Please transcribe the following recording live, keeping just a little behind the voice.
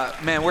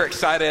Man, we're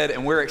excited,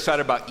 and we're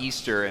excited about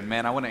Easter. And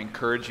man, I want to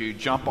encourage you,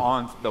 jump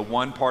on the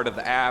one part of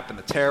the app and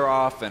the tear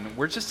off, and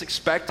we're just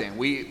expecting.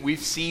 We've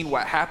seen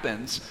what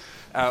happens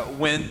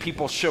when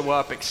people show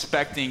up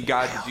expecting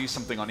God to do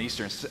something on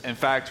Easter. In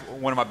fact,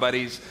 one of my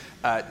buddies,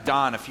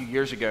 Don, a few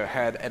years ago,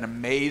 had an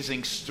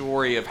amazing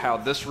story of how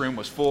this room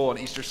was full on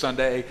Easter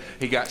Sunday.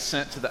 He got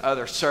sent to the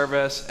other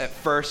service. At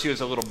first, he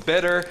was a little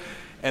bitter.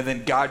 And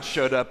then God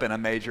showed up in a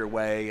major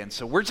way. And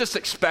so we're just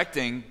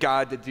expecting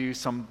God to do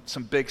some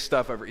big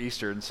stuff over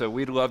Easter. And so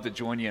we'd love to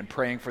join you in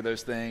praying for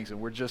those things.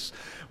 And we just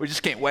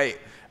can't wait.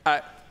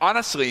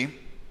 Honestly,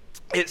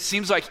 it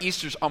seems like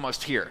Easter's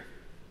almost here.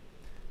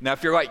 Now,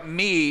 if you're like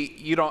me,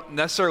 you don't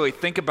necessarily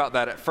think about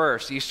that at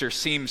first. Easter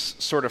seems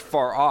sort of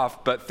far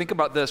off. But think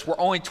about this. We're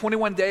only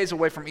 21 days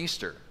away from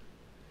Easter.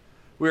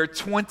 We are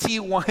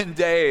 21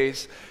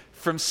 days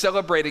from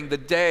celebrating the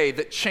day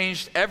that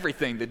changed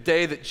everything, the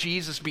day that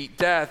Jesus beat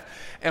death.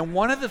 And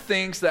one of the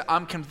things that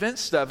I'm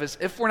convinced of is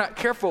if we're not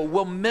careful,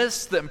 we'll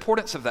miss the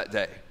importance of that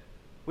day.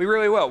 We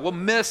really will. We'll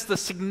miss the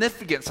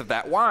significance of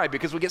that. Why?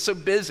 Because we get so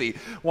busy.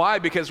 Why?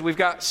 Because we've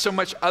got so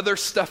much other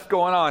stuff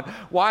going on.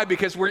 Why?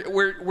 Because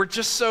we're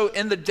just so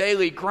in the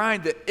daily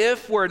grind that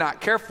if we're not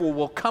careful,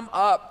 we'll come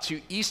up to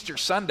Easter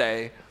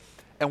Sunday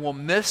and we'll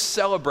miss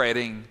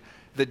celebrating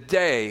the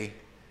day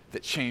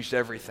that changed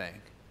everything.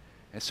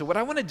 And so what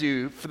I want to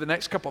do for the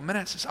next couple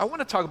minutes is I want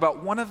to talk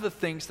about one of the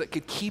things that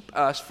could keep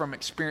us from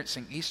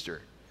experiencing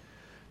Easter.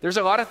 There's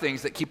a lot of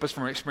things that keep us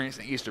from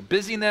experiencing Easter.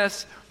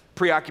 Busyness,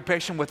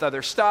 preoccupation with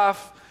other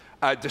stuff,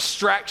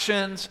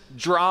 distractions,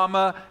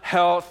 drama,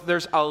 health.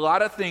 There's a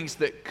lot of things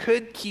that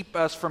could keep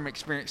us from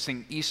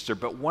experiencing Easter.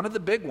 But one of the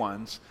big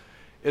ones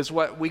is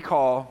what we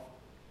call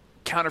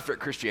counterfeit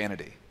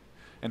Christianity.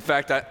 In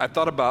fact, I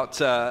thought about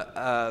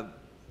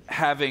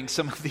having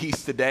some of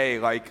these today,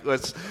 like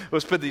let's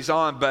put these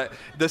on, but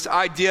this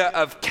idea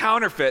of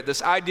counterfeit,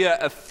 this idea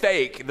of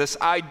fake, this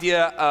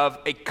idea of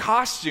a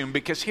costume,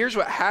 because here's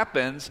what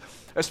happens,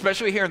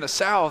 especially here in the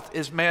South,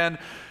 is man,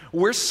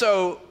 we're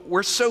so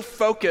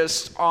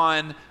focused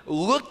on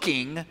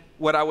looking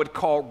what I would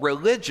call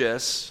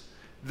religious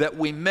that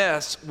we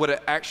miss what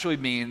it actually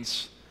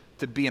means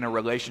to be in a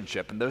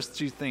relationship. And those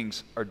two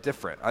things are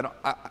different.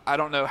 I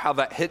don't know how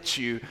that hits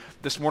you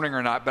this morning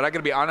or not, but I got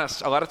to be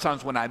honest, a lot of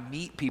times when I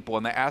meet people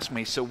and they ask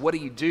me, so what do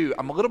you do?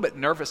 I'm a little bit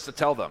nervous to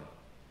tell them.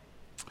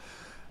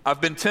 I've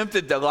been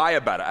tempted to lie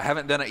about it. I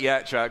haven't done it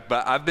yet, Chuck,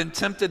 but I've been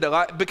tempted to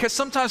lie because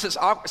sometimes it's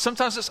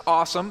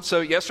awesome.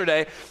 So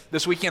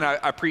this weekend,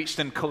 I preached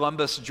in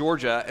Columbus,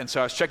 Georgia, and so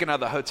I was checking out of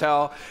the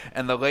hotel,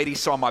 and the lady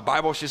saw my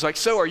Bible. She's like,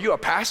 "So, are you a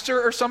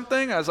pastor or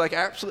something?" I was like,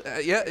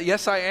 "Absolutely, yeah,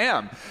 yes, I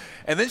am."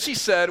 And then she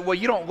said, "Well,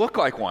 you don't look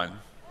like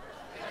one."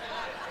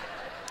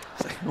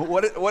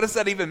 What does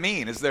that even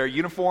mean? Is there a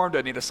uniform? Do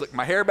I need to slick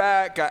my hair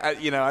back? I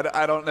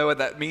don't know what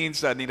that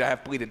means. Do I need to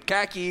have pleated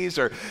khakis,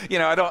 or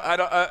I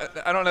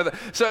don't know that.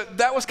 So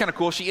that was kind of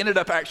cool. She ended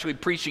up actually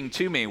preaching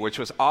to me, which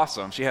was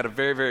awesome. She had a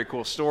very, very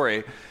cool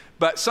story.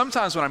 But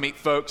sometimes when I meet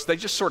folks, they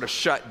just sort of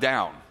shut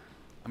down.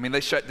 I mean,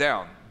 they shut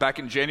down. Back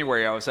in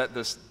January, I was at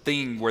this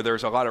thing where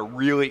there's a lot of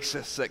really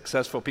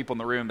successful people in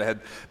the room that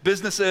had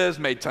businesses,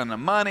 made a ton of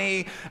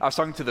money. I was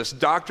talking to this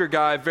doctor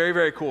guy, very,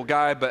 very cool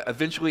guy, but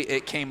eventually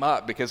it came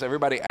up because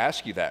everybody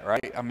asks you that,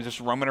 right? I'm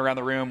just roaming around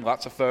the room,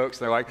 lots of folks.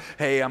 They're like,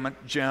 "Hey, I'm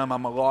Jim,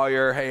 I'm a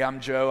lawyer. Hey,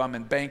 I'm Joe, I'm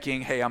in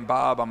banking. Hey, I'm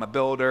Bob, I'm a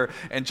builder,"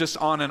 and just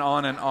on and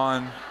on and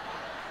on.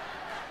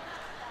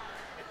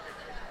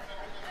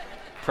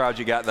 Proud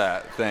you got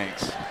that.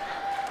 Thanks.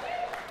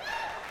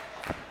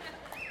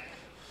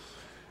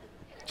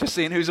 Just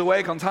seeing who's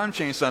awake on Time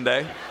Change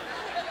Sunday.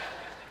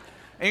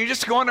 And you're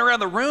just going around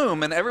the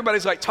room, and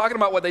everybody's like talking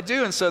about what they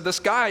do. And so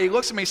this guy, he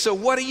looks at me, "So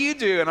what do you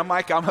do?" And I'm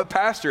like, "I'm a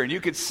pastor." And you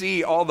could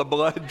see all the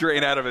blood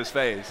drain out of his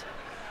face.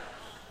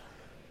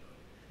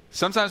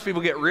 Sometimes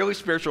people get really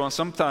spiritual, and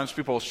sometimes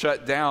people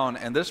shut down.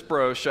 And this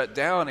bro shut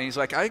down, and he's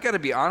like, "I got to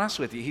be honest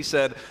with you." He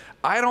said,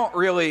 I'm not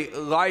really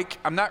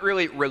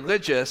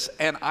religious,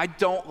 and I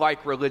don't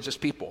like religious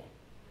people.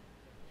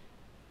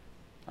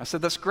 I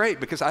said, "That's great,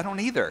 because I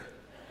don't either."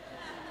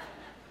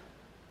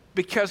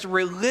 Because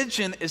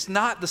religion is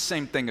not the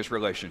same thing as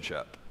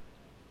relationship.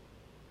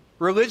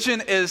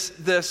 Religion is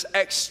this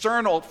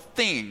external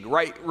thing,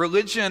 right?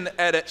 Religion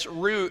at its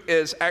root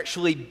is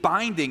actually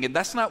binding, and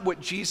that's not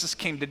what Jesus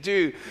came to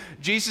do.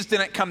 Jesus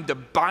didn't come to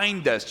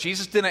bind us.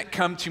 Jesus didn't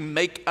come to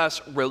make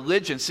us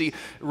religious.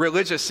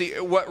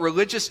 What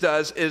religious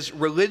does is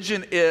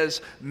religion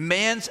is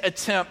man's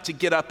attempt to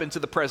get up into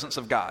the presence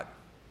of God.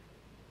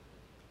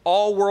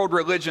 All world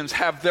religions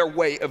have their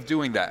way of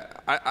doing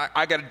that.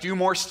 I got to do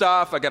more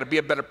stuff. I got to be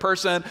a better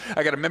person.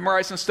 I got to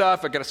memorize some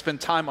stuff. I got to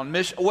spend time on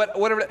mission.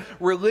 Whatever.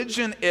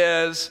 Religion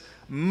is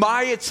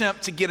my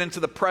attempt to get into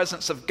the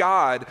presence of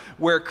God,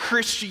 where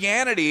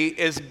Christianity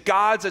is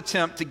God's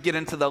attempt to get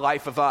into the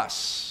life of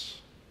us.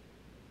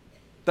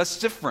 That's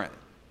different.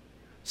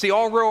 See,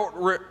 all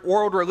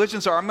world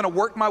religions are, I'm going to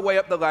work my way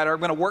up the ladder, I'm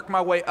going to work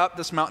my way up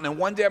this mountain, and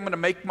one day I'm going to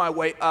make my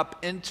way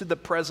up into the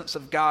presence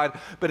of God.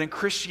 But in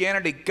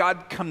Christianity,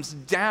 God comes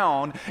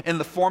down in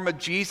the form of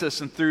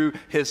Jesus, and through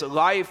his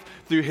life,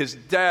 through his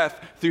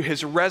death, through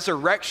his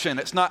resurrection,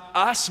 it's not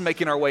us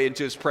making our way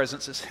into his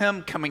presence, it's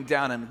him coming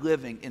down and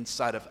living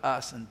inside of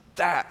us, and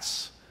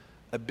that's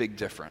a big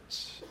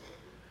difference.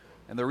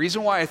 And the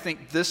reason why I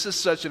think this is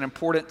such an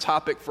important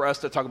topic for us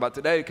to talk about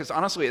today, because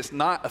honestly, it's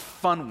not a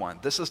fun one.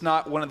 This is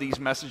not one of these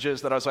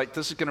messages that I was like,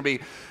 this is going to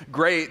be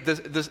great.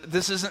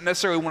 This isn't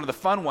necessarily one of the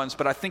fun ones,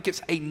 but I think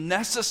it's a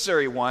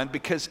necessary one,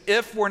 because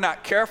if we're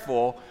not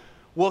careful,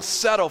 we'll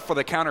settle for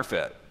the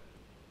counterfeit.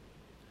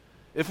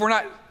 If we're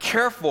not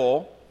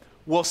careful,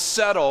 we'll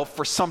settle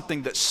for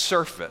something that's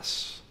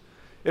surface.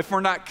 If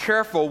we're not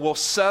careful, we'll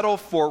settle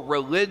for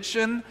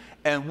religion,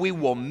 and we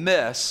will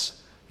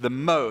miss the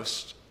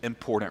most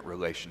important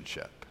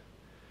relationship.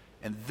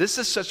 And this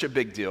is such a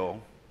big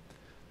deal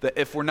that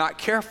if we're not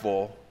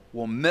careful,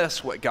 we'll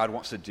miss what God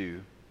wants to do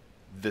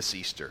this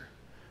Easter.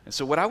 And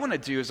so what I want to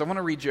do is I want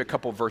to read you a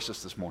couple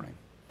verses this morning.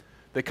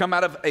 They come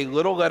out of a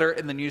little letter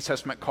in the New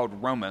Testament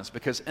called Romans,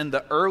 because in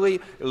the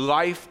early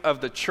life of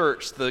the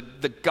church,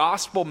 the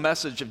gospel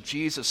message of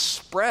Jesus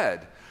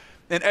spread.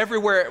 And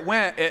everywhere it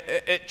went,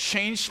 it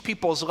changed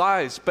people's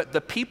lives. But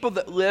the people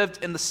that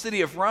lived in the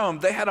city of Rome,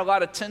 they had a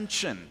lot of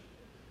tension.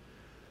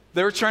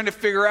 They were trying to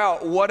figure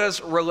out, what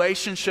does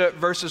relationship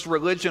versus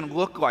religion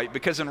look like?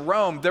 Because in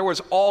Rome, there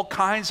was all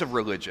kinds of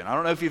religion. I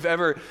don't know if you've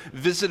ever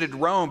visited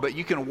Rome, but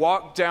you can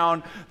walk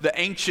down the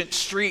ancient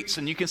streets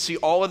and you can see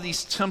all of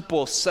these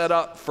temples set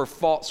up for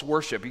false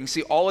worship. You can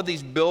see all of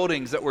these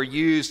buildings that were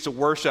used to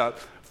worship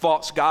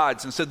false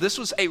gods. And so this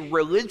was a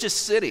religious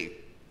city.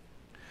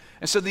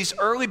 And so these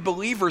early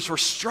believers were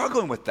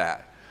struggling with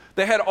that.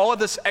 They had all of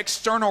this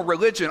external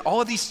religion, all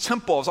of these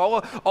temples,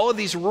 all of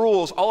these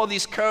rules, all of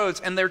these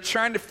codes, and they're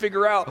trying to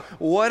figure out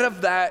what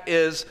of that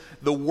is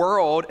the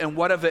world and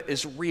what of it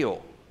is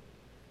real.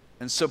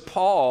 And so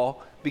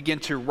Paul began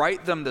to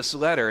write them this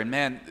letter, and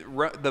man,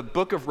 the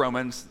book of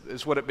Romans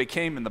is what it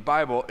became in the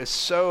Bible, is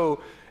so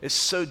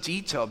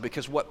detailed,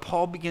 because what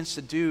Paul begins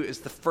to do is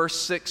the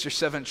first 6 or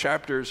 7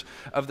 chapters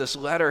of this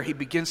letter, he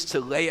begins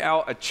to lay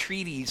out a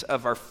treatise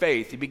of our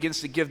faith. He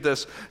begins to give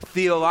this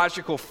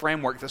theological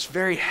framework that's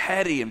very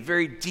heady and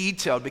very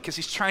detailed, because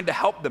he's trying to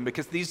help them,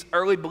 because these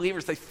early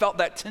believers, they felt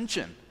that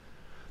tension,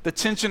 the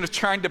tension of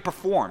trying to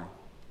perform,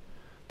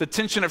 the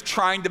tension of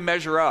trying to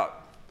measure up,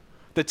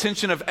 the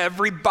tension of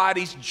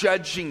everybody's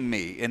judging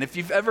me. And if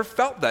you've ever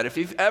felt that, if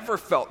you've ever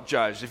felt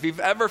judged, if you've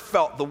ever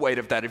felt the weight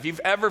of that, if you've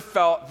ever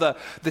felt the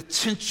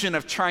tension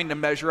of trying to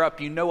measure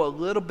up, you know a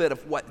little bit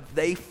of what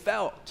they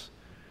felt.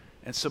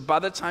 And so by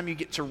the time you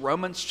get to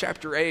Romans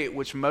chapter 8,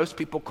 which most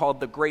people call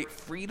the great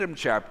freedom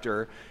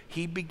chapter,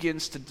 he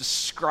begins to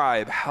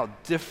describe how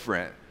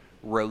different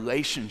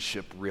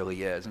relationship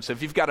really is. And so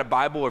if you've got a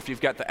Bible or if you've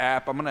got the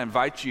app, I'm going to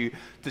invite you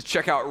to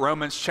check out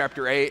Romans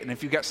chapter 8. And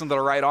if you've got something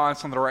to write on,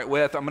 something to write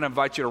with, I'm going to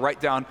invite you to write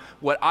down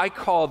what I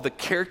call the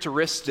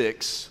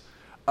characteristics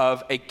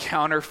of a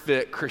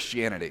counterfeit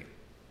Christianity.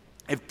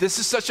 If this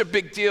is such a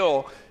big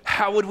deal,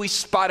 how would we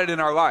spot it in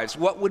our lives?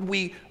 What would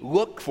we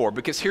look for?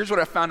 Because here's what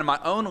I found in my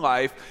own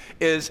life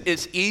is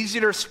it's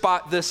easier to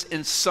spot this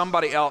in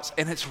somebody else,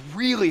 and it's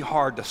really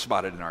hard to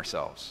spot it in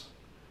ourselves.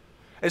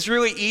 It's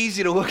really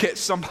easy to look at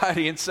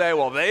somebody and say,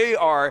 well, they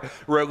are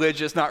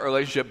religious, not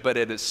relationship, but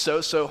it is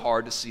so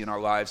hard to see in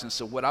our lives. And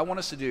so what I want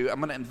us to do, I'm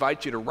going to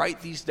invite you to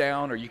write these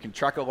down, or you can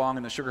track along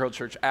in the Sugar Hill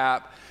Church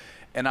app.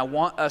 And I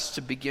want us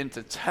to begin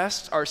to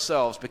test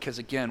ourselves, because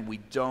again, we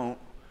don't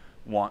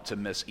want to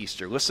miss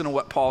Easter. Listen to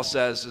what Paul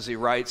says as he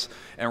writes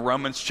in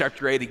Romans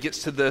chapter 8. He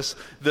gets to this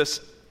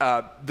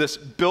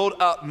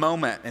build-up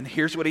moment, and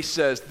here's what he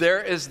says.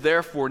 There is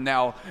therefore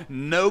now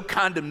no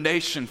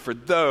condemnation for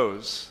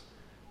those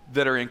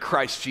that are in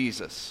Christ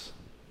Jesus.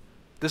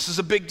 This is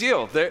a big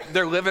deal.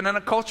 They're living in a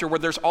culture where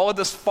there's all of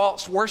this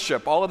false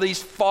worship, all of these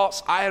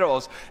false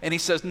idols. And he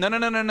says,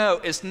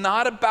 no. It's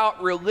not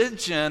about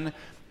religion.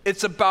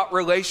 It's about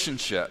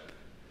relationship.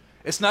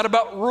 It's not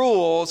about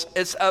rules.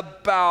 It's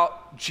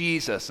about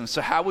Jesus. And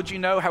so how would you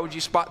know? How would you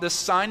spot this?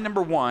 Sign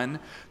number 1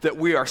 that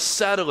we are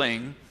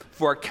settling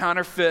for a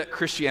counterfeit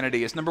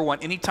Christianity is, number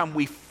 1, anytime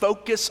we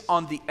focus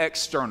on the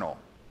external.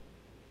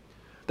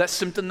 That's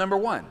symptom number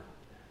 1.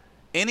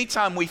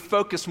 Anytime we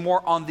focus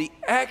more on the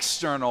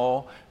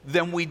external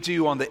than we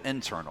do on the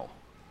internal.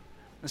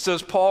 And so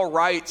as Paul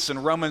writes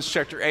in Romans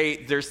chapter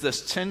 8, there's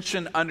this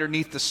tension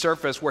underneath the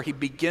surface where he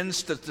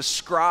begins to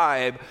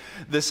describe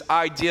this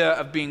idea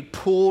of being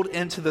pulled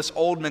into this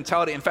old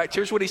mentality. In fact,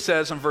 here's what he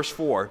says in verse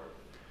 4.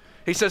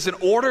 He says, in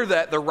order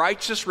that the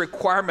righteous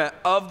requirement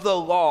of the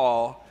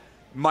law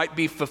might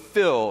be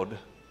fulfilled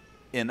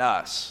in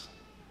us.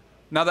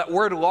 Now that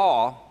word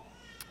law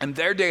in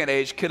their day and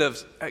age could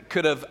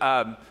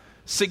have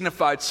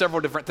signified several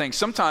different things.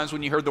 Sometimes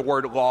when you heard the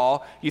word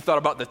law, you thought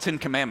about the 10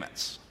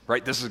 Commandments,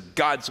 right? This is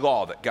God's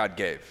law that God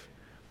gave.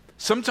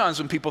 Sometimes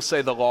when people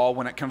say the law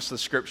when it comes to the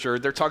scripture,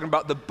 they're talking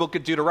about the book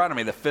of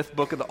Deuteronomy, the 5th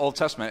book of the Old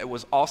Testament. It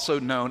was also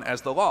known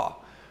as the law.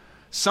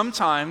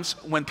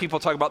 Sometimes when people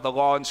talk about the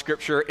law in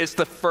Scripture, it's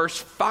the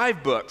first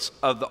 5 books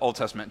of the Old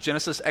Testament: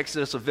 Genesis,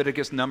 Exodus,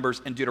 Leviticus,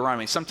 Numbers, and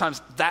Deuteronomy.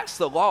 Sometimes that's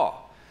the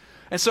law.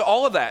 And so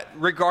all of that,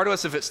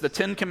 regardless if it's the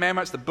 10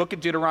 Commandments, the book of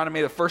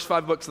Deuteronomy, the first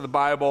 5 books of the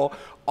Bible,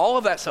 all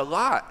of that's a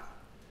lot.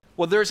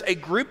 Well, there's a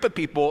group of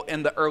people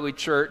in the early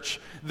church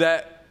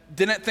that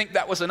didn't think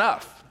that was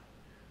enough.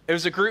 It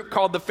was a group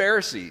called the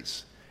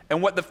Pharisees.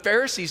 And what the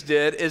Pharisees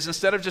did is,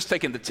 instead of just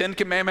taking the 10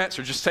 Commandments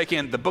or just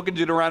taking the book of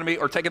Deuteronomy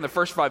or taking the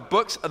first 5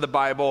 books of the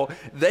Bible,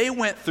 they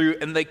went through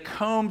and they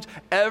combed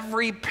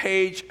every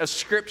page of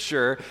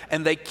Scripture,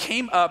 and they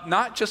came up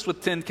not just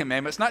with 10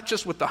 Commandments, not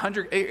just with the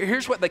 100.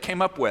 Here's what they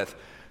came up with: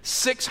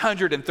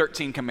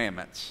 613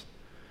 commandments,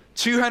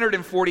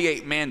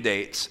 248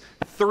 mandates,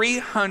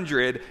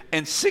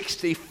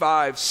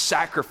 365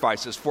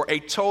 sacrifices, for a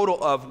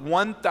total of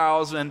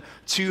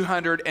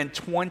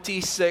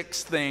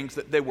 1,226 things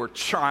that they were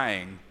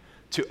trying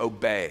to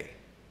obey.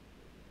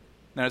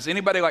 Now, is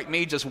anybody like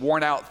me just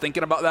worn out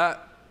thinking about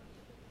that?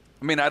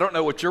 I mean, I don't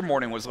know what your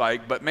morning was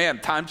like, but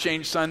man, time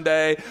change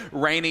Sunday,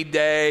 rainy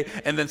day,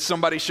 and then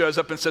somebody shows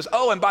up and says,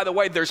 oh, and by the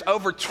way, there's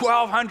over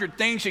 1,200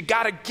 things you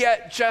got to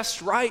get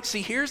just right.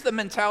 See, here's the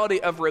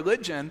mentality of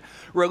religion.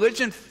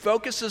 Religion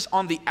focuses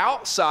on the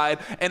outside,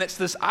 and it's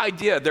this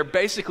idea.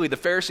 The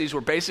Pharisees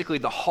were basically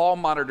the hall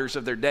monitors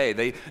of their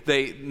day.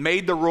 They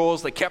made the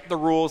rules, they kept the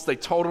rules, they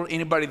told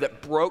anybody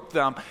that broke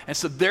them. And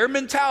so their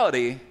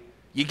mentality,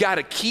 you got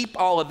to keep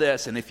all of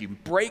this, and if you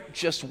break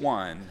just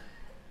one,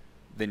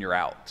 then you're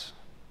out.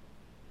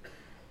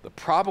 The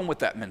problem with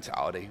that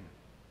mentality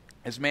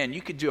is, man,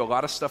 you could do a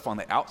lot of stuff on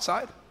the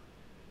outside.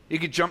 You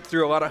could jump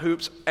through a lot of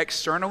hoops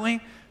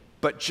externally,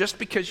 but just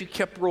because you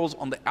kept rules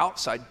on the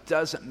outside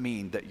doesn't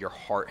mean that your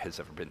heart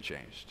has ever been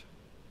changed.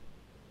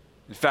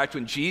 In fact,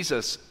 when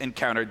Jesus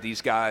encountered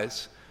these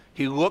guys,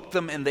 he looked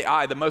them in the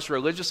eye, the most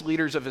religious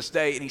leaders of his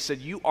day, and he said,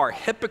 you are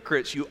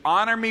hypocrites. You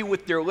honor me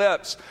with your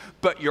lips,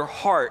 but your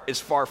heart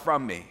is far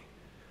from me.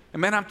 And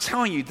man, I'm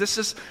telling you, this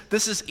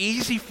is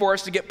easy for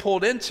us to get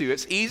pulled into.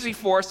 It's easy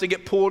for us to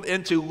get pulled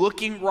into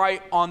looking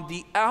right on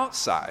the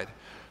outside.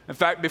 In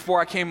fact, before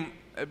I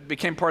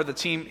became part of the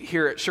team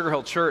here at Sugar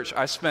Hill Church,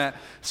 I spent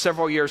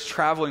several years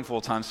traveling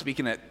full time,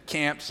 speaking at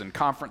camps and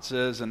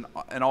conferences and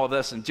all of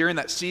this. And during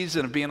that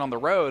season of being on the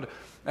road,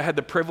 I had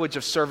the privilege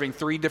of serving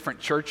 3 different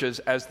churches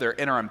as their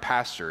interim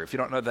pastor. If you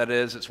don't know what that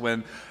is, it's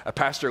when a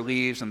pastor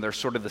leaves and there's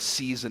sort of the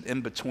season in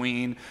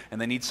between,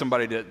 and they need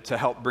somebody to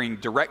help bring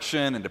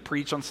direction and to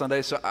preach on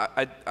Sunday. So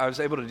I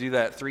was able to do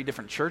that at 3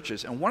 different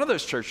churches. And one of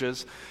those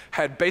churches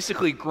had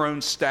basically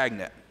grown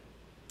stagnant.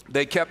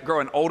 They kept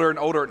growing older and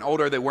older and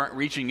older. They weren't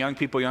reaching young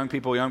people.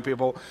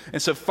 And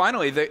so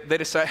finally, they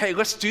decided, hey,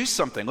 let's do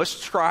something.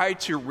 Let's try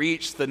to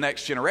reach the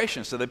next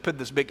generation. So they put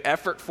this big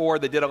effort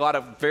forward. They did a lot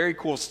of very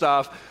cool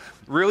stuff,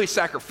 really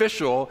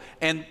sacrificial,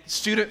 and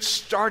students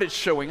started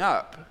showing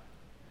up.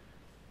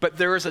 But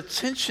there was a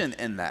tension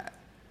in that.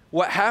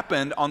 What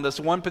happened on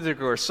this one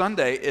particular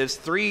Sunday is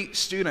 3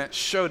 students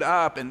showed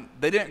up, and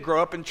they didn't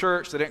grow up in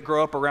church. They didn't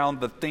grow up around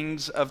the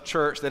things of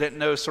church. They didn't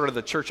know sort of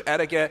the church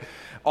etiquette.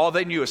 All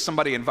they knew is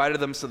somebody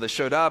invited them, so they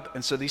showed up.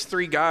 And so these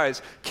 3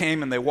 guys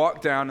came and they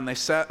walked down and they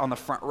sat on the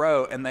front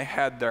row and they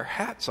had their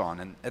hats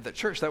on. And at the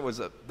church, that was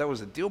a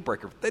deal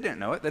breaker. They didn't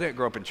know it. They didn't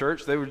grow up in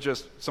church. They were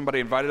just, somebody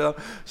invited them,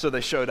 so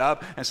they showed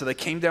up. And so they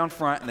came down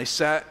front and they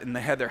sat and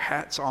they had their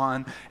hats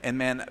on. And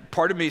man,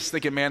 part of me is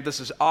thinking, man, this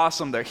is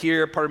awesome. They're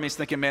here. Part of me is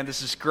thinking, man,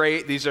 this is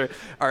great. These are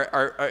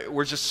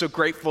we're just so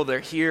grateful they're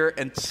here,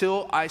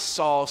 until I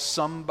saw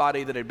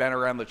somebody that had been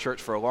around the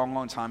church for a long,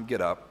 long time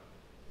get up.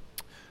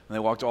 And they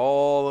walked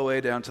all the way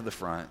down to the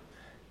front,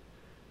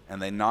 and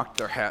they knocked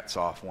their hats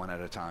off one at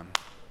a time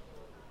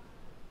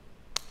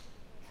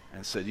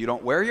and said, you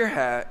don't wear your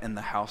hat in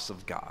the house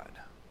of God.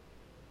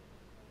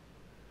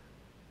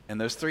 And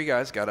those 3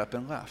 guys got up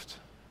and left.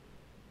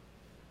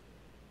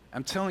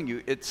 I'm telling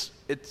you, it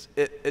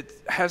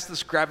has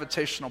this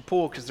gravitational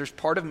pull, because there's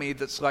part of me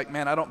that's like,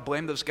 man, I don't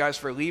blame those guys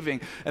for leaving.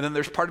 And then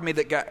there's part of me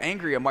that got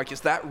angry. I'm like,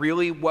 is that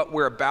really what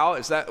we're about?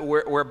 Is that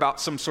we're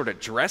about some sort of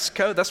dress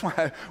code? That's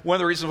why one of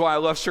the reasons why I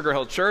love Sugar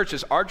Hill Church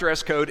is our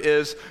dress code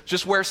is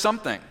just wear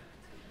something.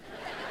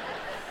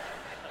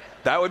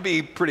 That would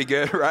be pretty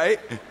good, right?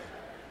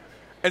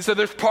 And so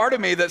there's part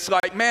of me that's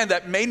like, man,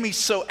 that made me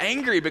so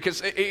angry, because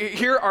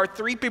here are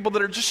 3 people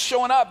that are just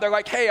showing up. They're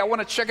like, hey, I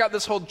want to check out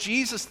this whole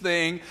Jesus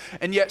thing.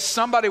 And yet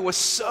somebody was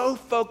so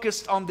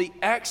focused on the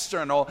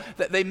external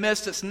that they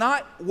missed it's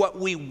not what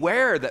we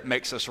wear that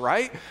makes us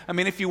right. I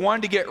mean, if you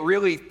wanted to get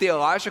really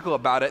theological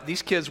about it,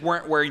 these kids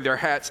weren't wearing their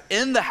hats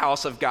in the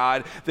house of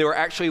God. They were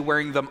actually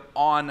wearing them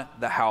on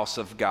the house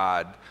of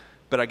God.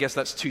 but I guess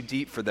that's too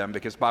deep for them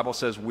because the Bible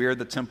says we're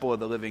the temple of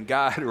the living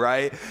God,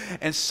 right?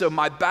 And so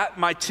my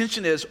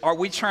tension is, are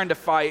we trying to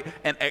fight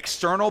an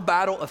external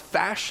battle of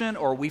fashion,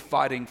 or are we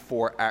fighting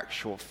for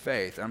actual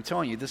faith? And I'm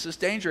telling you, this is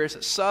dangerous.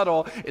 It's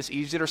subtle. It's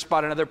easy to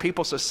spot in other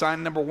people. So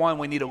sign number one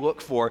we need to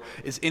look for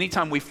is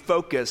anytime we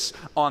focus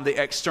on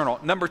the external.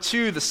 Number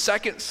two, the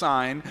second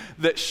sign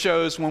that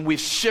shows when we've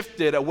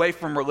shifted away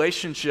from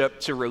relationship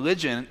to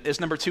religion is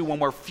number two, when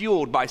we're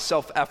fueled by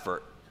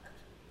self-effort.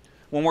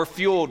 When we're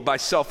fueled by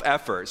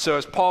self-effort. So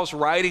as Paul's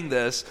writing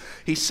this,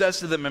 he says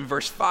to them in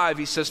verse 5,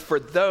 he says, for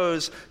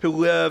those who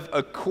live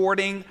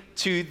according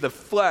to the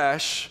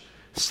flesh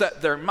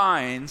set their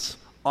minds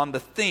on the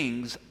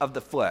things of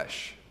the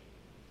flesh.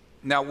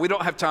 Now, we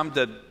don't have time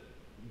to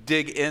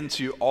dig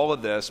into all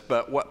of this,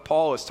 but what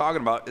Paul is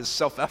talking about is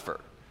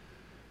self-effort.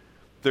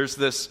 There's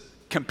this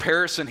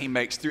comparison he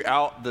makes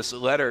throughout this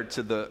letter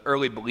to the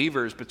early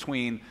believers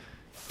between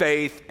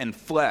faith and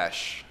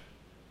flesh,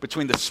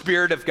 between the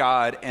Spirit of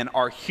God and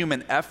our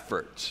human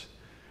effort.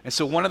 And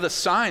so one of the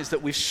signs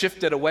that we've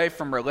shifted away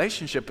from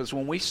relationship is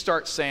when we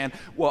start saying,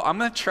 well, I'm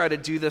going to try to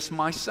do this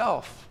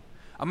myself.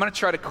 I'm going to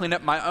try to clean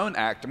up my own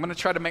act. I'm going to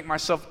try to make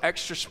myself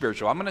extra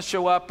spiritual. I'm going to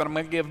show up and I'm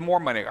going to give more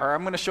money. Or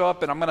I'm going to show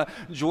up and I'm going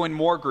to join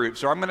more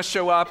groups. Or I'm going to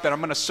show up and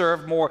I'm going to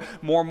serve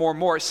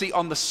more. See,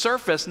 on the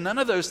surface, none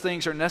of those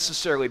things are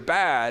necessarily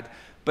bad.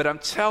 But I'm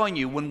telling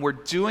you, when we're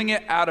doing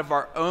it out of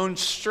our own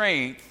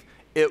strength,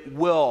 it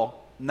will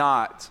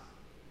not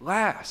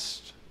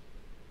last.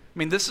 I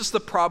mean, this is the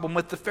problem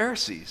with the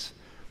Pharisees.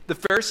 The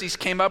Pharisees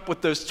came up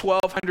with those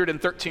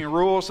 1,213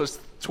 rules, those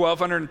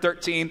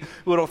 1,213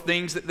 little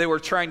things that they were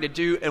trying to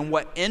do. And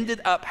what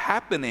ended up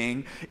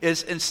happening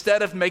is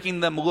instead of making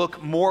them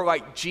look more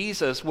like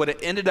Jesus, what it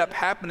ended up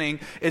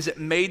happening is it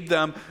made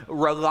them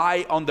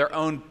rely on their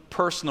own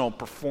personal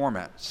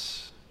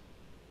performance.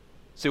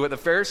 See, what the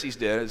Pharisees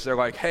did is they're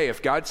like, hey,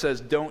 if God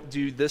says don't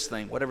do this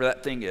thing, whatever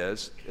that thing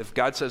is, if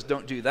God says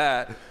don't do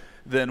that,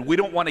 then we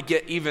don't want to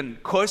get even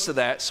close to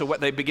that. So what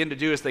they begin to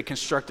do is they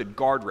constructed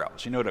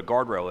guardrails. You know what a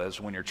guardrail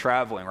is when you're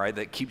traveling, right?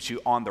 That keeps you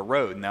on the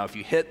road. Now, if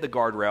you hit the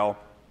guardrail,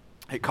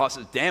 it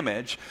causes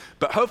damage,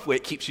 but hopefully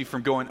it keeps you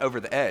from going over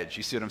the edge.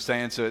 You see what I'm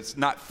saying? So it's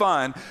not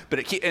fun,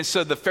 but and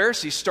so the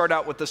Pharisees start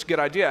out with this good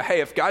idea.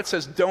 Hey, if God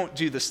says don't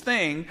do this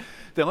thing,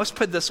 then let's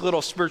put this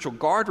little spiritual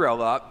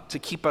guardrail up to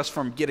keep us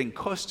from getting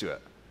close to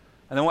it.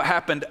 And then what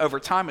happened over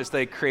time is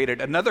they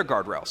created another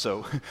guardrail.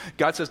 So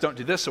God says don't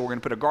do this, so we're going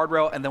to put a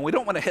guardrail. And then we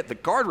don't want to hit the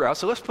guardrail,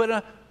 so let's put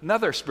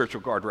another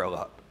spiritual guardrail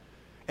up.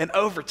 And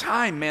over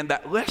time, man,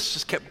 that list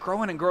just kept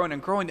growing and growing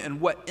and growing.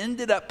 And what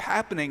ended up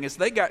happening is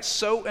they got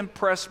so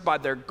impressed by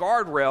their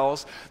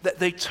guardrails that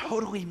they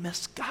totally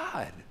missed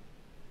God.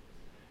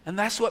 And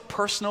that's what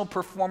personal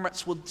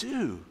performance will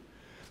do.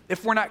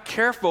 If we're not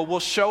careful,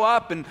 we'll show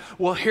up and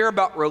we'll hear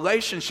about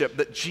relationship,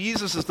 that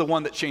Jesus is the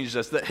one that changes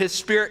us, that his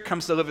Spirit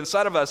comes to live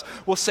inside of us.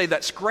 We'll say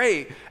that's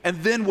great, and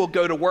then we'll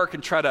go to work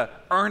and try to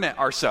earn it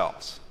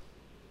ourselves.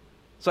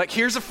 It's like,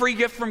 here's a free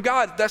gift from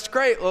God. That's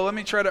great. Well, let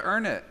me try to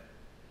earn it.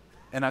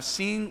 And I've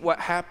seen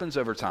what happens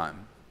over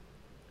time.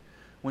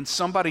 When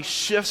somebody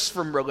shifts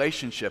from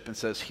relationship and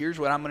says, here's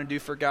what I'm going to do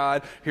for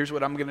God, here's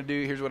what I'm going to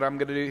do, here's what I'm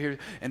going to do.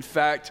 In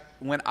fact,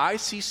 when I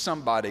see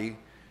somebody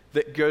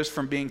that goes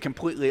from being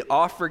completely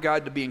off for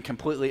God to being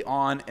completely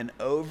on and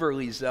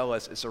overly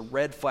zealous, it's a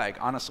red flag.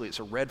 Honestly, it's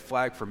a red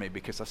flag for me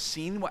because I've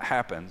seen what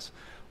happens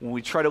when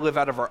we try to live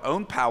out of our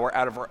own power,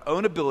 out of our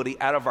own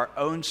ability, out of our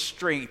own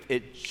strength.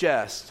 It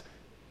just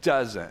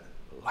doesn't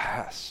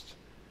last.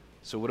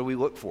 So what do we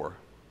look for?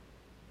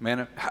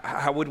 Man,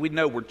 how would we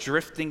know we're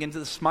drifting into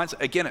this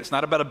mindset? Again, it's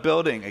not about a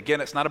building. Again,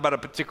 it's not about a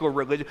particular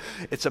religion.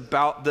 It's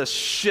about the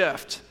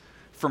shift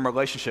from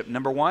relationship.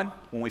 Number one,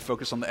 when we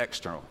focus on the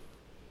external.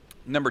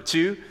 Number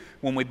two,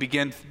 when we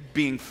begin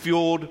being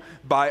fueled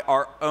by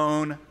our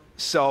own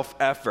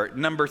self-effort.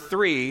 Number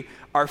three,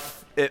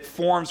 it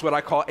forms what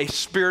I call a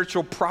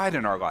spiritual pride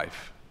in our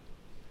life.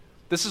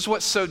 This is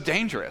what's so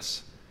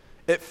dangerous.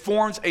 It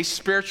forms a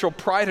spiritual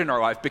pride in our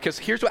life because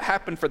here's what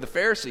happened for the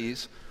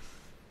Pharisees.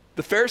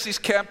 The Pharisees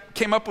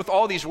came up with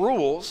all these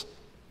rules,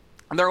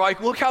 and they're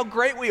like, look how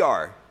great we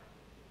are.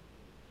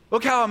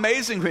 Look how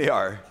amazing we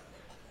are.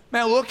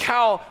 Man, look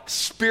how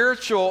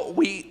spiritual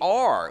we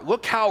are.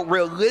 Look how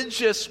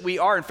religious we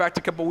are. In fact,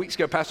 a couple weeks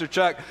ago, Pastor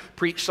Chuck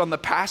preached on the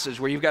passage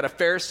where you've got a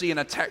Pharisee and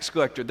a tax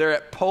collector. They're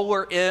at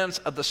polar ends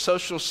of the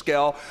social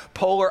scale,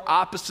 polar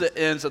opposite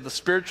ends of the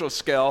spiritual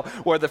scale,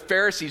 where the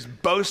Pharisee's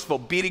boastful,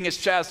 beating his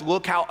chest,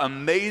 look how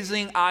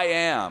amazing I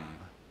am.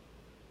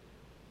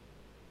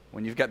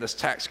 When you've got this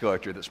tax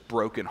collector that's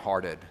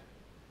brokenhearted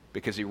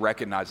because he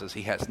recognizes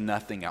he has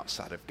nothing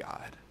outside of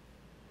God.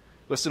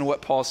 Listen to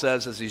what Paul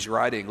says as he's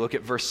writing. Look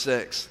at verse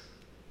 6.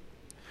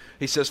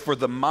 He says, for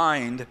the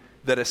mind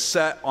that is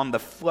set on the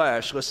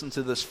flesh, listen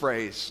to this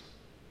phrase,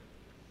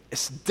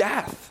 it's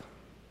death.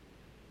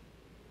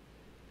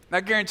 And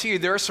I guarantee you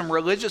there are some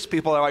religious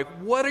people that are like,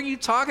 what are you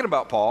talking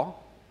about,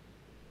 Paul?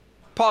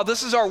 Paul,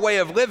 this is our way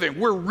of living.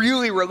 We're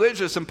really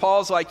religious. And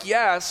Paul's like,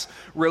 yes,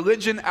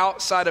 religion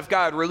outside of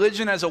God,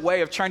 religion as a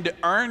way of trying to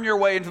earn your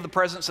way into the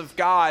presence of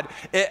God,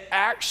 it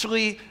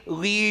actually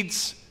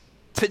leads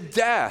to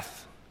death.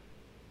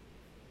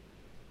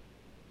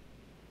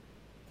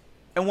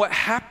 And what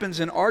happens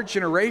in our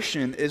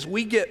generation is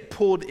we get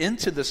pulled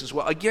into this as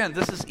well. Again,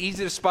 this is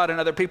easy to spot in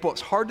other people.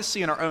 It's hard to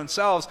see in our own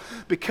selves.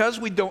 Because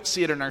we don't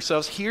see it in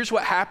ourselves, here's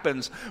what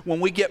happens when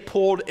we get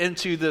pulled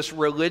into this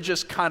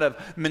religious kind of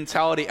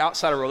mentality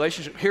outside of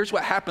relationship. Here's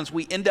what happens.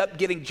 We end up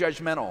getting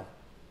judgmental.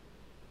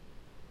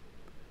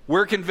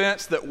 We're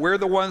convinced that we're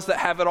the ones that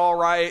have it all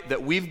right,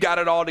 that we've got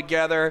it all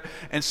together.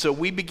 And so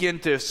we begin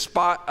to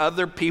spot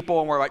other people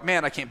and we're like,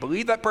 man, I can't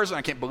believe that person.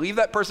 I can't believe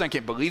that person. I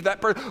can't believe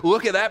that person.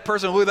 Look at that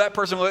person. Look at that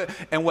person.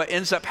 And what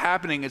ends up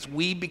happening is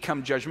we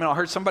become judgmental. I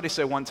heard somebody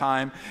say one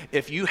time,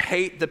 if you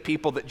hate the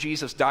people that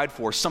Jesus died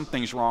for,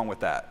 something's wrong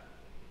with that.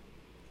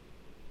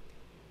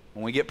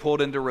 When we get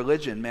pulled into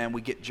religion, man,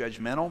 we get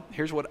judgmental.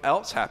 Here's what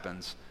else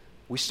happens.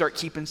 We start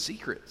keeping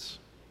secrets.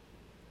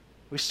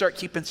 We start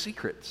keeping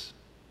secrets.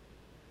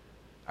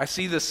 I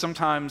see this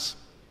sometimes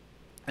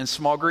in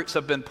small groups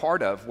I've been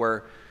part of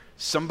where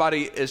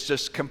somebody is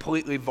just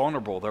completely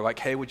vulnerable. They're like,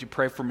 hey, would you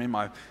pray for me?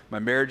 My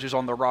marriage is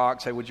on the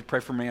rocks. Hey, would you pray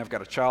for me? I've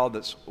got a child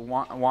that's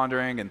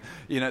wandering. And,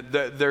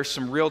 there's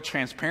some real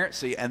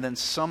transparency. And then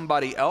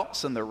somebody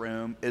else in the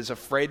room is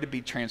afraid to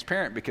be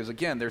transparent because,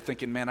 again, they're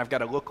thinking, man, I've got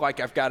to look like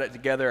I've got it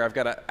together. I've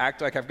got to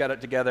act like I've got it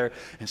together.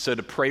 And so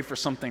to pray for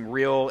something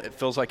real, it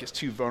feels like it's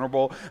too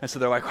vulnerable. And so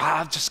they're like,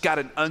 I've just got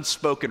an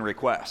unspoken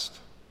request.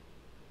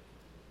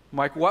 I'm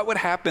like, what would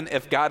happen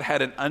if God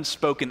had an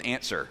unspoken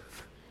answer?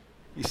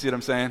 You see what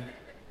I'm saying?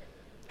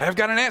 I've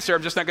got an answer,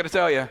 I'm just not going to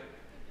tell you.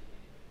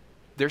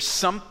 There's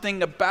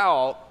something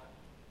about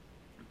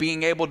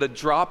being able to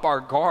drop our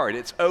guard.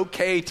 It's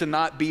okay to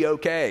not be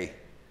okay.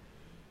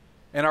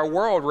 In our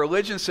world,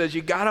 religion says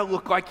you got to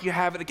look like you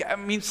have it. I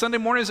mean, Sunday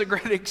morning is a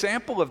great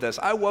example of this.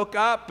 I woke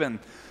up and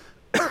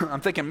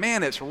I'm thinking,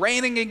 man, it's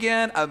raining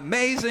again.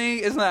 Amazing.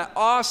 Isn't that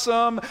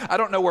awesome? I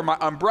don't know where my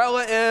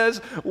umbrella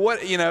is.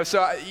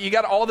 So you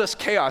got all this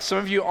chaos. Some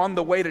of you on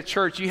the way to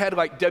church, you had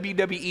like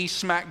WWE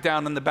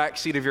SmackDown in the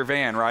backseat of your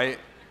van, right?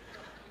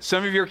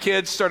 Some of your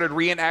kids started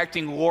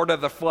reenacting Lord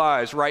of the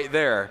Flies right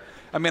there.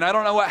 I mean, I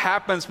don't know what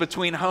happens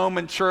between home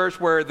and church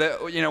where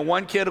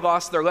one kid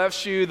lost their left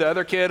shoe, the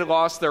other kid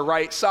lost their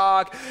right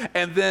sock,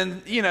 and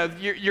then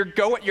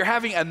you're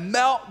having a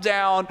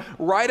meltdown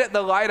right at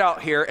the light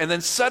out here, and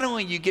then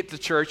suddenly you get to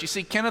church, you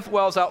see Kenneth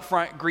Wells out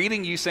front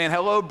greeting you, saying,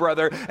 "Hello,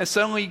 brother," and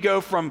suddenly you go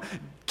from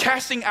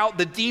casting out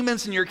the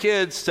demons in your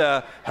kids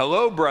to,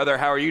 "Hello, brother,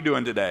 how are you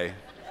doing today?"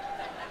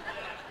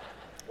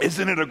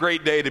 Isn't it a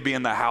great day to be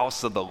in the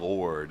house of the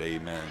Lord?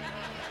 Amen.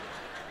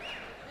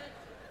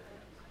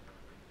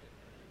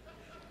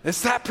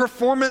 It's that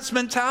performance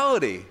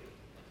mentality.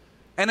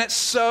 And it's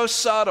so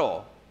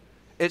subtle.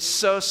 It's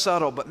so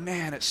subtle. But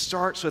man, it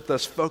starts with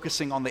us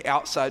focusing on the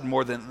outside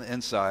more than the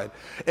inside.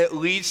 It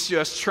leads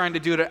to us trying to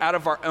do it out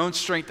of our own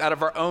strength, out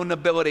of our own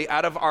ability,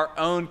 out of our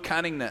own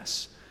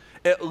cunningness.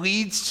 It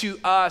leads to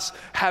us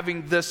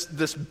having this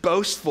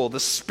boastful,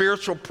 this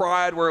spiritual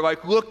pride where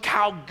like, look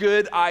how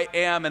good I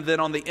am. And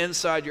then on the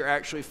inside, you're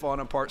actually falling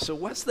apart. So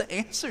what's the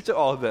answer to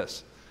all of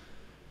this?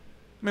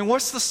 I mean,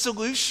 what's the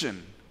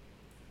solution?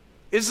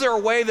 Is there a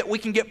way that we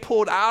can get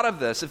pulled out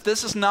of this? If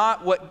this is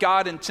not what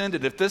God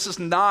intended, if this is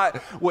not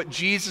what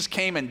Jesus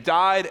came and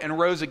died and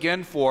rose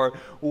again for,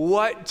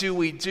 what do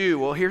we do?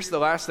 Well, here's the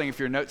last thing if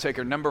you're a note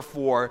taker. Number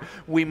 4,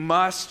 we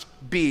must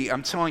be,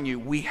 I'm telling you,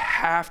 we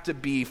have to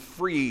be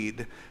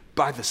freed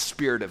by the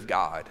Spirit of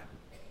God.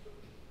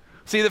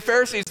 See, the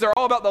Pharisees, they're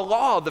all about the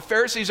law. The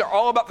Pharisees are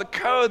all about the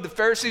code. The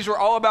Pharisees were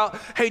all about,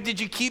 hey, did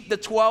you keep the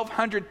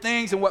 1,200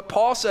 things? And what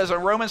Paul says in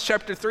Romans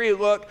chapter 3,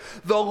 look,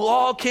 the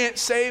law can't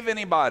save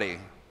anybody.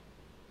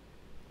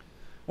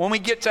 When we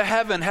get to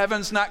heaven,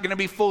 heaven's not going to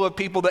be full of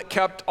people that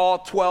kept all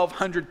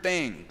 1,200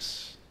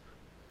 things.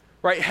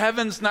 Right?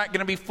 Heaven's not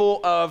going to be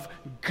full of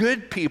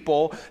good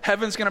people.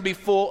 Heaven's going to be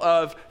full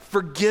of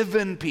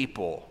forgiven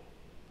people.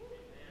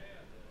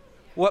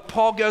 What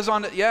Paul goes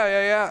on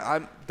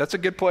to, that's a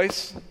good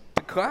place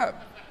to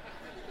clap.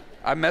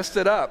 I messed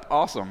it up.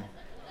 Awesome.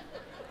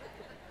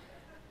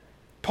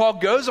 Paul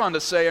goes on to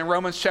say in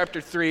Romans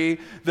chapter 3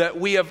 that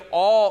we're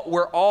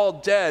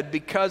all dead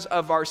because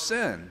of our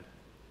sin.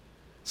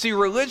 See,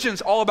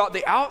 religion's all about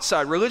the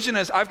outside. Religion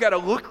is, I've got to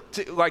look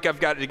like I've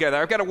got it together.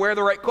 I've got to wear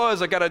the right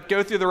clothes. I've got to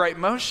go through the right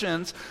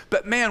motions.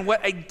 But man, what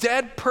a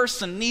dead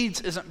person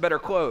needs isn't better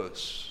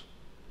clothes.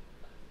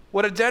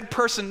 What a dead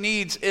person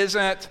needs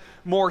isn't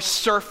more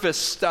surface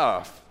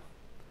stuff.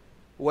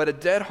 What a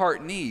dead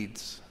heart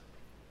needs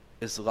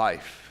is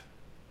life.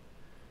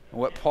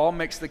 And what Paul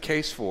makes the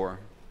case for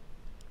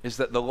is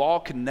that the law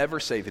can never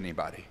save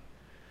anybody.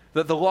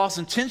 That the law's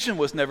intention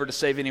was never to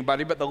save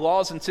anybody, but the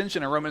law's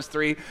intention in Romans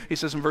 3, he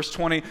says in verse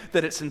 20,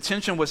 that its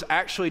intention was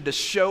actually to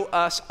show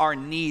us our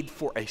need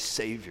for a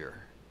Savior.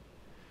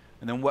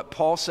 And then what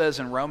Paul says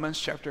in Romans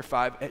chapter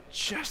 5, at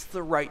just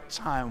the right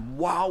time,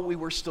 while we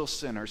were still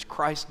sinners,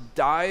 Christ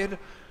died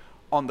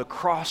on the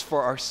cross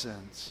for our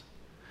sins.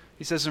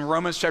 He says in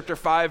Romans chapter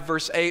 5,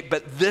 verse 8,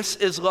 but this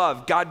is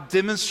love. God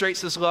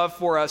demonstrates his love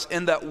for us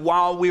in that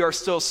while we are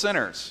still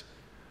sinners,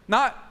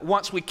 not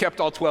once we kept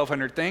all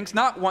 1,200 things,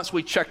 not once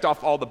we checked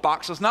off all the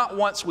boxes, not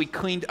once we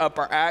cleaned up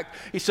our act.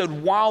 He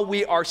said, while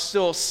we are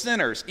still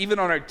sinners, even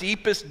on our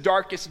deepest,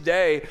 darkest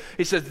day,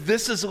 he says,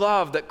 this is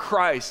love, that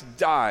Christ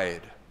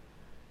died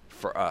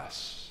for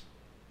us.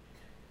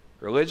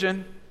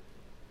 Religion,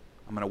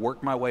 I'm going to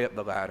work my way up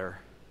the ladder.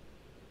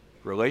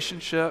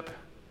 Relationship,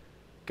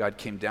 God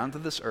came down to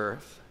this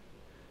earth.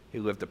 He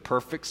lived a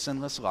perfect,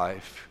 sinless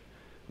life.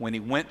 When he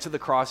went to the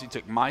cross, he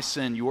took my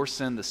sin, your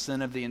sin, the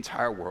sin of the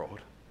entire world.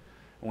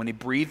 And when he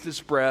breathed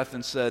his breath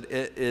and said,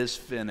 it is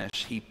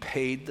finished, he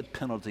paid the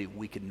penalty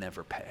we could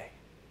never pay.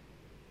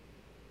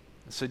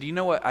 And so do you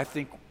know what I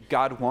think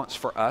God wants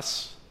for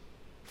us,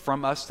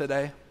 from us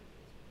today?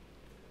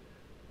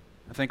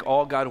 I think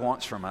all God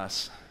wants from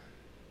us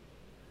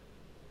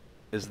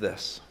is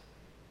this.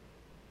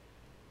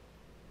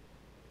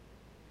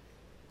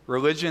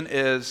 Religion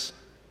is,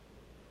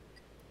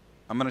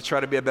 I'm going to try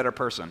to be a better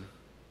person.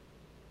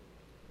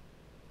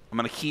 I'm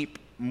going to keep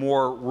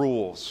more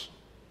rules.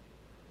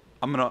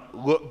 I'm going to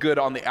look good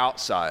on the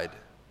outside.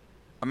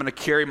 I'm going to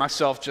carry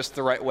myself just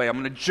the right way.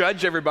 I'm going to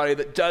judge everybody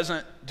that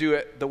doesn't do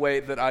it the way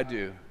that I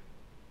do.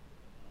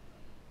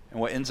 And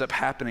what ends up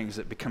happening is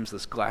it becomes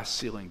this glass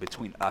ceiling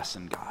between us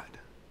and God.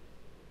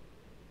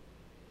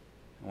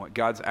 And what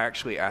God's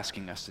actually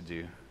asking us to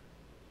do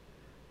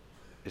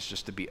is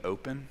just to be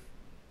open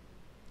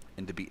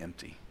and to be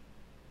empty.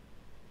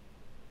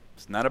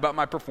 It's not about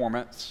my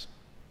performance.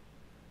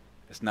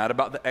 It's not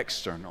about the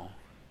external.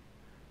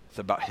 It's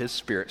about his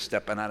Spirit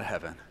stepping out of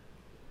heaven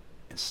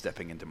and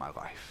stepping into my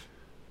life.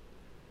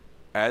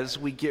 As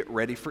we get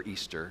ready for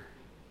Easter,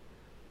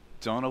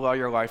 don't allow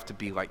your life to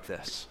be like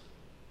this.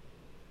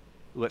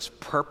 Let's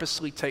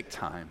purposely take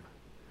time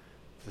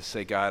to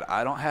say, God,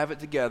 I don't have it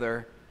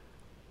together.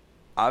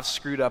 I've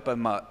screwed up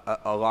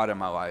a lot in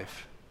my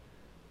life,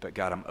 but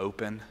God, I'm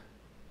open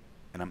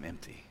and I'm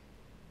empty.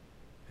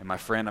 And my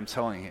friend, I'm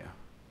telling you,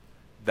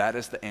 that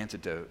is the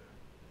antidote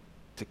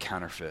to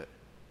counterfeit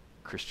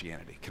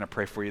Christianity. Can I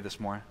pray for you this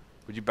morning?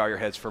 Would you bow your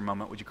heads for a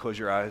moment? Would you close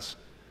your eyes?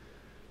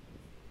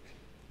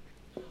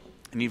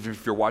 And even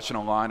if you're watching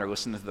online or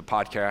listening to the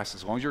podcast,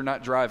 as long as you're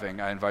not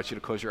driving, I invite you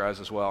to close your eyes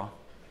as well.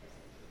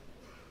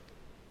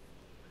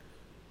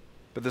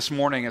 But this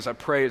morning, as I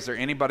pray, is there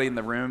anybody in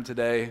the room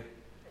today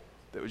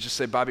that would just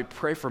say, Bobby,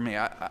 pray for me.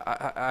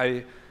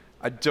 I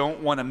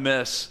don't want to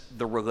miss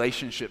the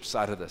relationship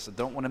side of this. I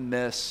don't want to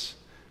miss.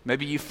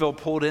 Maybe you feel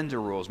pulled into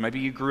rules. Maybe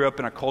you grew up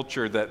in a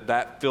culture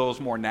that feels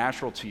more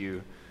natural to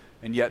you.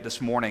 And yet this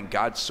morning,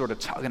 God's sort of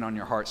tugging on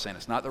your heart saying,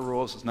 it's not the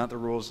rules, it's not the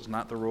rules, it's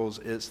not the rules,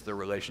 it's the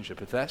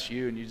relationship. If that's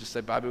you and you just say,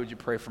 Bobby, would you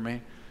pray for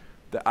me?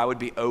 That I would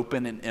be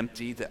open and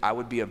empty, that I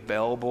would be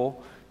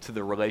available to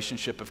the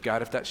relationship of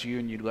God. If that's you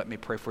and you'd let me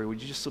pray for you,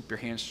 would you just slip your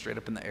hands straight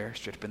up in the air,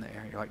 straight up in the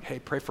air? You're like, hey,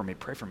 pray for me,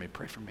 pray for me,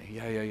 pray for me.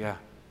 Yeah.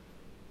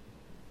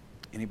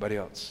 Anybody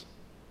else?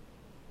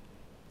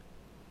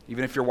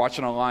 Even if you're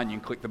watching online, you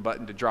can click the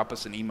button to drop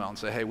us an email and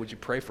say, hey, would you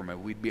pray for me?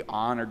 We'd be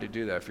honored to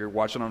do that. If you're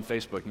watching on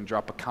Facebook, you can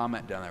drop a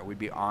comment down there. We'd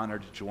be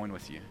honored to join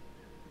with you.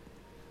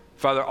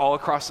 Father, all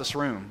across this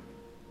room,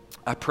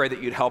 I pray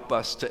that you'd help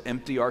us to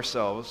empty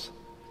ourselves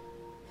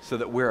so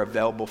that we're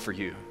available for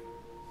you.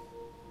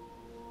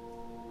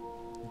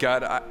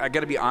 God, I got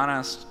to be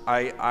honest,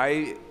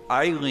 I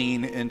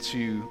lean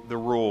into the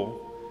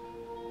rule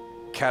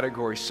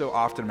category so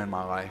often in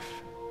my life.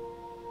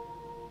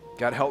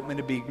 God, help me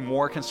to be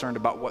more concerned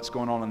about what's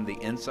going on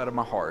the inside of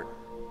my heart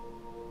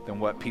than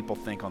what people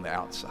think on the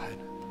outside.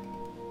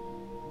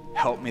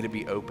 Help me to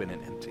be open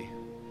and empty.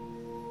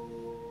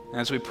 And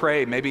as we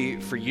pray,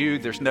 maybe for you,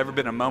 there's never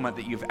been a moment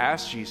that you've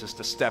asked Jesus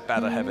to step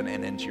out of heaven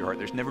and into your heart.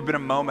 There's never been a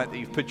moment that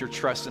you've put your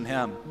trust in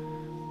him.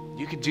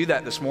 You could do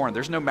that this morning.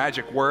 There's no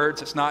magic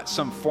words. It's not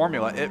some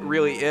formula. It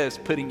really is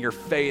putting your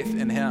faith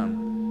in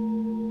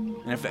him.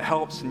 And if it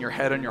helps in your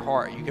head and your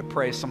heart, you could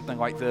pray something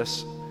like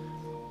this,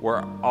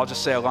 where I'll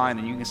just say a line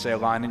and you can say a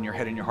line in your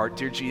head and your heart.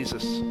 Dear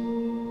Jesus,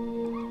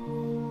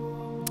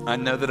 I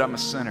know that I'm a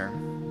sinner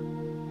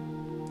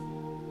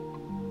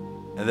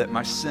and that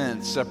my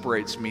sin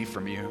separates me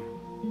from you.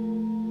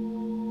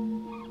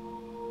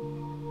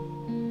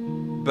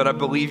 But I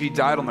believe you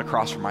died on the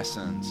cross for my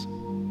sins.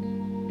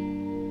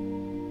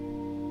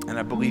 And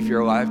I believe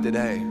you're alive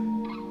today.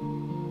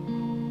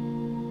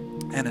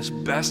 And as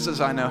best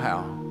as I know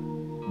how,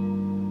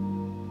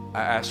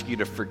 I ask you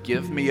to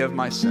forgive me of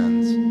my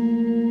sins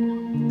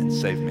and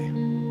save me.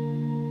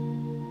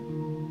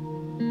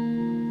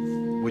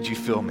 Would you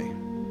fill me?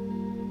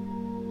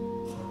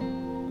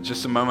 In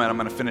just a moment, I'm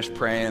going to finish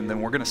praying, and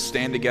then we're going to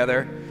stand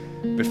together.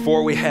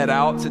 Before we head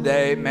out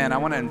today, man, I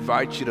want to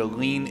invite you to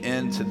lean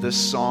into this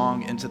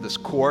song, into this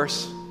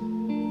chorus,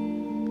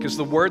 because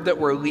the word that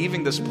we're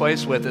leaving this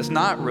place with is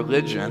not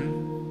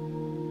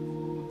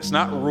religion. It's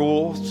not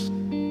rules.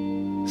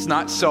 It's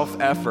not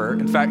self-effort.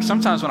 In fact,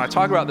 sometimes when I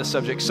talk about this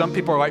subject, some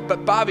people are like,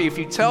 but Bobby, if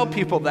you tell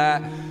people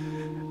that,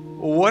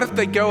 what if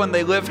they go and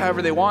they live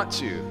however they want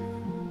to?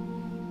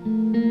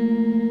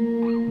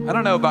 I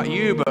don't know about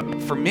you,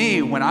 but for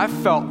me, when I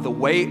felt the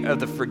weight of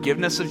the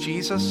forgiveness of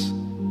Jesus,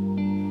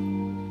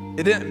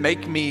 it didn't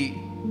make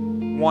me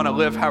want to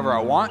live however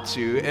I want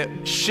to.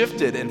 It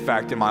shifted, in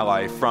fact, in my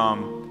life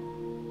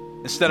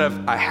from, instead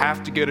of I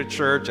have to go to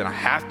church and I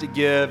have to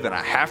give and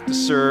I have to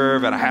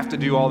serve and I have to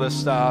do all this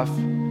stuff,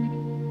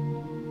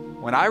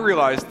 when I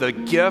realized the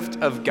gift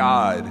of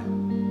God,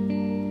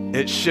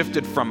 it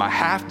shifted from I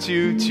have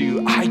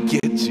to I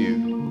get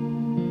to.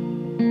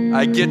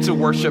 I get to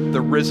worship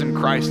the risen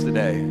Christ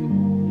today.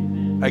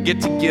 I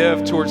get to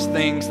give towards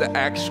things that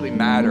actually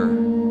matter.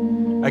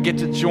 I get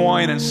to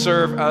join and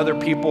serve other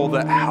people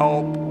that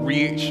help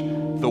reach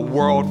the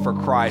world for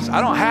Christ. I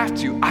don't have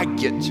to, I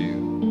get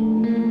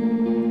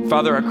to.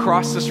 Father,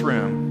 across this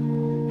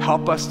room,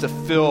 help us to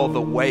feel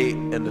the weight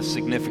and the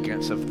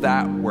significance of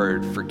that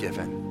word,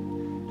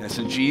 forgiven. And it's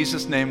in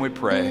Jesus' name we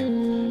pray.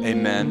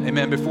 Amen.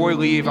 Amen. Before we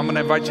leave, I'm going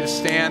to invite you to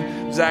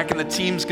stand. Zach and the team's